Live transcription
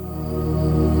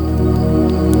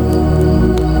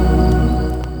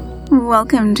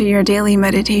Welcome to your daily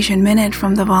meditation minute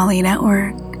from the Volley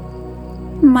Network.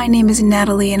 My name is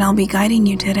Natalie and I'll be guiding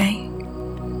you today.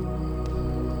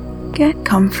 Get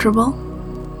comfortable.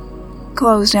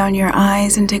 Close down your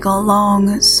eyes and take a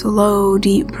long, slow,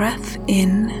 deep breath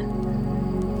in.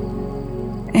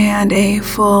 And a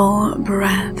full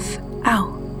breath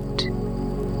out.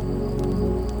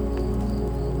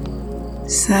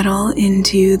 Settle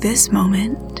into this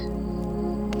moment.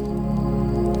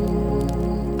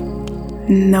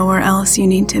 Nowhere else you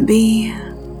need to be.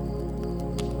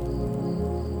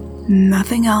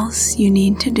 Nothing else you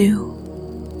need to do.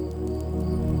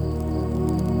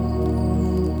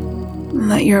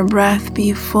 Let your breath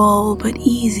be full but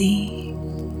easy.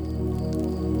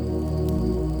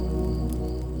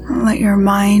 Let your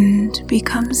mind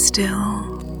become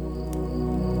still.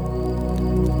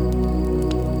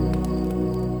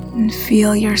 And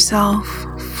feel yourself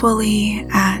fully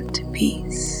at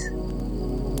peace.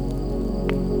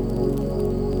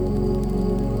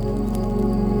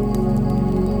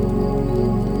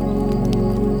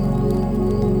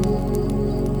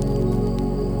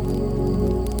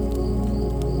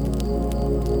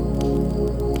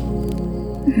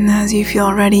 And as you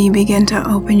feel ready, begin to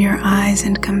open your eyes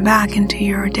and come back into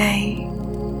your day.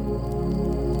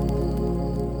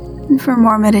 And for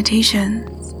more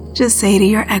meditations, just say to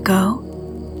your echo,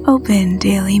 "Open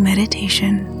daily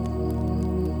meditation."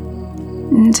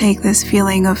 And take this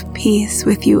feeling of peace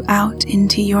with you out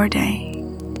into your day.